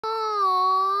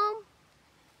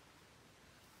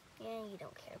you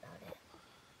don't care about it.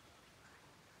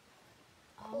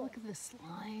 Oh, look at the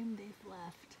slime they've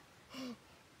left.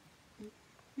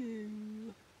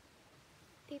 Ew.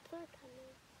 People are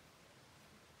coming.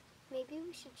 Maybe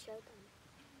we should show them.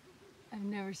 I've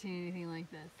never seen anything like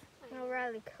this. Oh,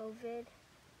 Riley, COVID.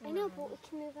 I know, but we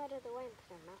can move out of the way and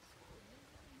put our mask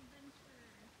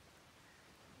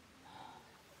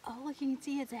on. Oh, look, you can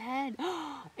see its head.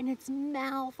 And its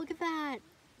mouth. Look at that.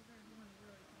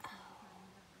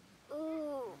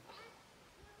 Ooh.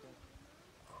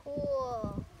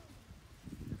 Cool.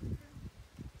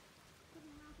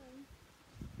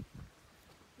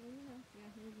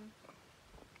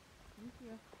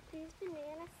 These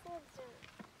banana slugs are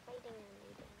fighting on me.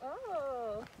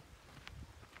 Oh,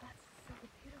 that's so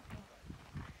beautiful.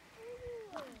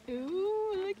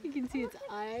 Ooh, look, you can see its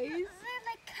eyes. They're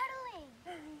like cuddling.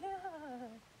 Yeah.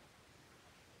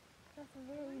 That's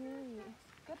really neat.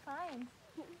 Good find.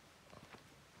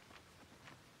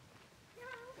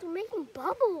 They're making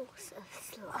bubbles of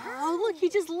slugs. Oh, look, he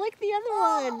just licked the other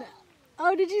one.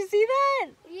 Oh, did you see that?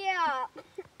 Yeah.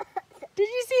 Did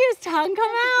you see his tongue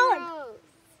come out? Gross.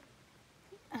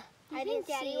 I didn't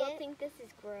see Daddy it. will think this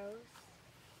is gross.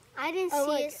 I didn't Oh,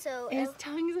 see look, it, so... his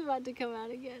tongue's about to come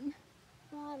out again.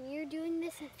 Mom, you're doing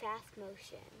this in fast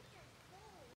motion.